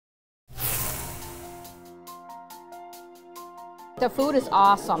The food is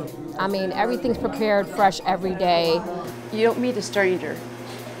awesome. I mean, everything's prepared fresh every day. You don't meet a stranger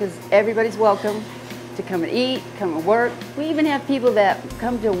because everybody's welcome to come and eat, come and work. We even have people that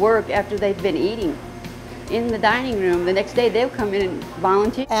come to work after they've been eating in the dining room. The next day they'll come in and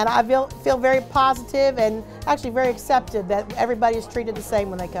volunteer. And I feel very positive and actually very accepted that everybody is treated the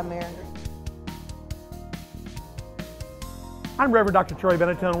same when they come here. I'm Reverend Dr. Troy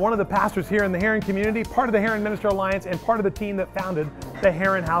Benetone, one of the pastors here in the Herrin community, part of the Herrin Minister Alliance, and part of the team that founded the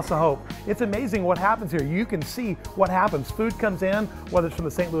Herrin House of Hope. It's amazing what happens here. You can see what happens. Food comes in, whether it's from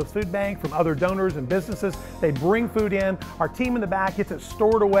the St. Louis Food Bank, from other donors and businesses. They bring food in. Our team in the back gets it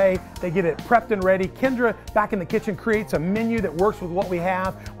stored away. They get it prepped and ready. Kendra back in the kitchen creates a menu that works with what we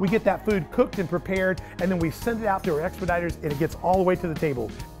have. We get that food cooked and prepared, and then we send it out to our expediters, and it gets all the way to the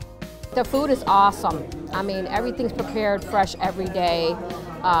table. The food is awesome. I mean, everything's prepared fresh every day.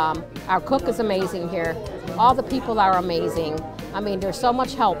 Our cook is amazing here. All the people are amazing. I mean, there's so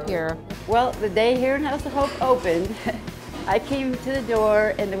much help here. Well, the day Herrin House of Hope opened, I came to the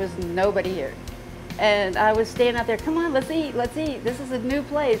door and there was nobody here. And I was standing out there, come on, let's eat, let's eat. This is a new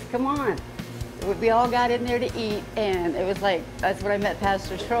place, come on. We all got in there to eat, and it was like, that's when I met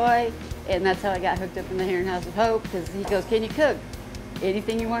Pastor Troy, and that's how I got hooked up in the Herrin House of Hope, because he goes, can you cook?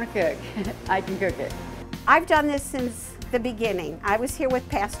 Anything you want to cook, I can cook it. I've done this since the beginning. I was here with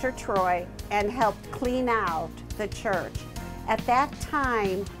Pastor Troy and helped clean out the church. At that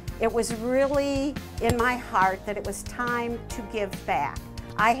time, it was really in my heart that it was time to give back.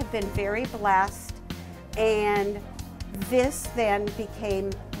 I have been very blessed, and this then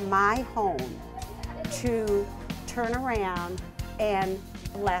became my home to turn around and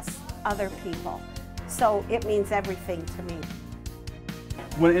bless other people. So it means everything to me.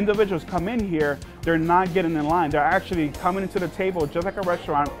 When individuals come in here, they're not getting in line. They're actually coming into the table just like a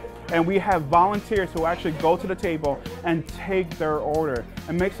restaurant, and we have volunteers who actually go to the table and take their order.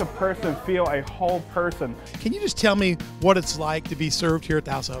 It makes a person feel a whole person. Can you just tell me what it's like to be served here at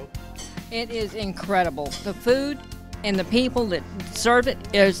the House of Hope? It is incredible. The food and the people that serve it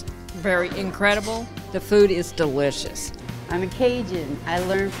is very incredible. The food is delicious. I'm a Cajun. I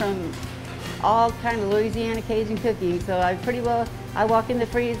learned from all kind of Louisiana Cajun cooking, so I walk in the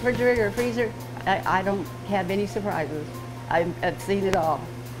refrigerator or freezer, I don't have any surprises. I've seen it all,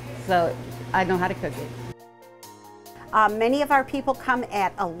 so I know how to cook it. Many of our people come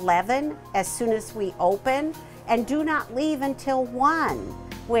at 11 as soon as we open and do not leave until 1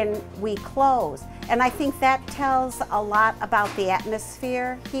 when we close. And I think that tells a lot about the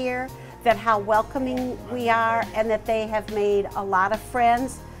atmosphere here, that how welcoming we are, and that they have made a lot of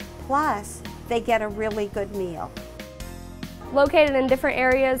friends, plus they get a really good meal. Located in different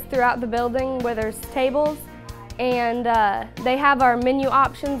areas throughout the building where there's tables, and they have our menu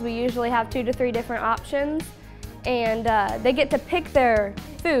options. We usually have 2 to 3 different options, and they get to pick their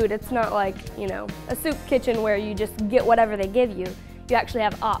food. It's not like, you know, a soup kitchen where you just get whatever they give you. You actually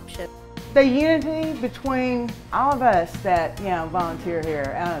have options. The unity between all of us that, volunteer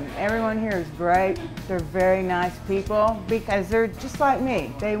here. Everyone here is great. They're very nice people because they're just like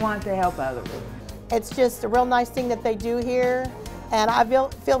me. They want to help others. It's just a real nice thing that they do here, and I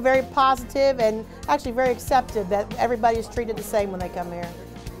feel very positive and actually very accepted that everybody is treated the same when they come here.